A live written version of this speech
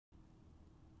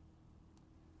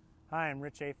Hi, I'm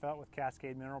Rich Affeldt with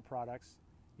Cascade Mineral Products.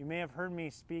 You may have heard me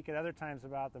speak at other times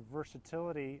about the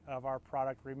versatility of our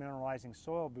product, Remineralizing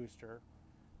Soil Booster.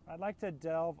 I'd like to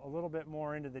delve a little bit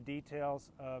more into the details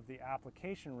of the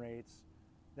application rates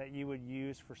that you would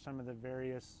use for some of the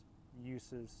various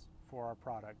uses for our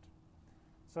product.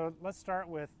 So let's start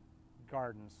with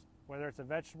gardens. Whether it's a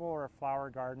vegetable or a flower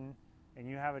garden and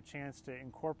you have a chance to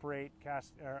incorporate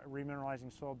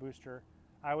Remineralizing Soil Booster,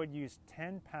 I would use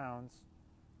 10 pounds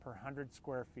per 100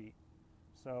 square feet.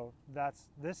 So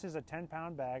this is a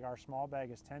 10-pound bag. Our small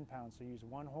bag is 10 pounds, so use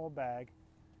one whole bag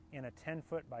in a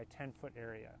 10-foot by 10-foot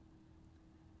area.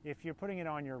 If you're putting it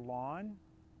on your lawn,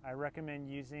 I recommend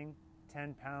using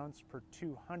 10 pounds per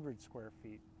 200 square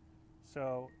feet.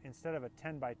 So instead of a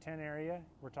 10 by 10 area,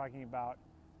 we're talking about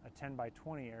a 10 by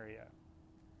 20 area.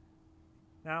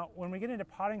 Now, when we get into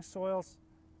potting soils,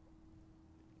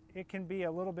 it can be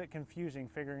a little bit confusing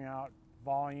figuring out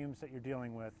volumes that you're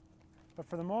dealing with. But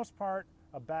for the most part,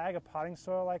 a bag of potting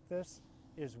soil like this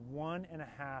is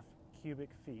 1.5 cubic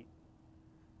feet.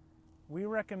 We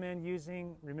recommend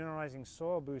using Remineralizing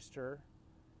Soil Booster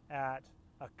at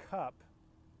a cup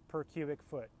per cubic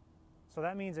foot. So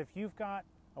that means if you've got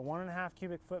a 1.5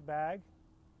 cubic foot bag,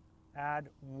 add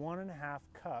 1.5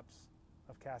 cups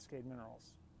of Cascade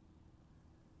Minerals.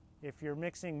 If you're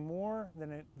mixing more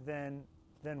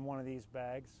than one of these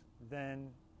bags,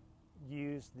 then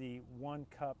use the 1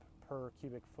 cup per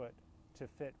cubic foot to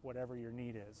fit whatever your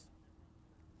need is.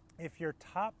 If you're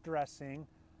top dressing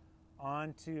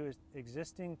onto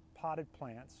existing potted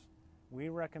plants, we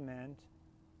recommend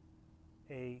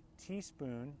a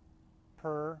teaspoon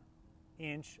per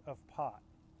inch of pot.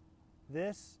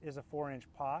 This is a 4-inch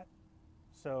pot,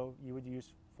 so you would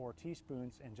use 4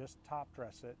 teaspoons and just top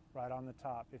dress it right on the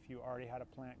top if you already had a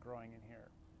plant growing in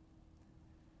here.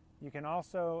 You can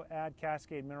also add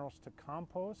Cascade Minerals to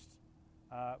compost.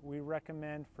 We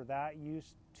recommend for that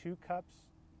use 2 cups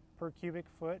per cubic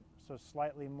foot, so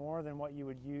slightly more than what you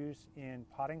would use in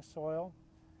potting soil.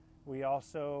 We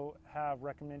also have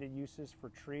recommended uses for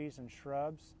trees and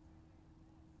shrubs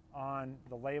on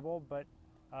the label, but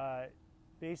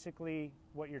basically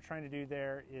what you're trying to do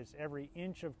there is every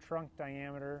inch of trunk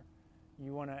diameter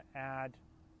you want to add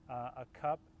a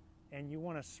cup, and you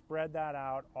want to spread that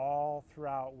out all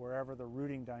throughout wherever the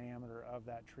rooting diameter of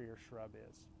that tree or shrub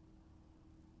is.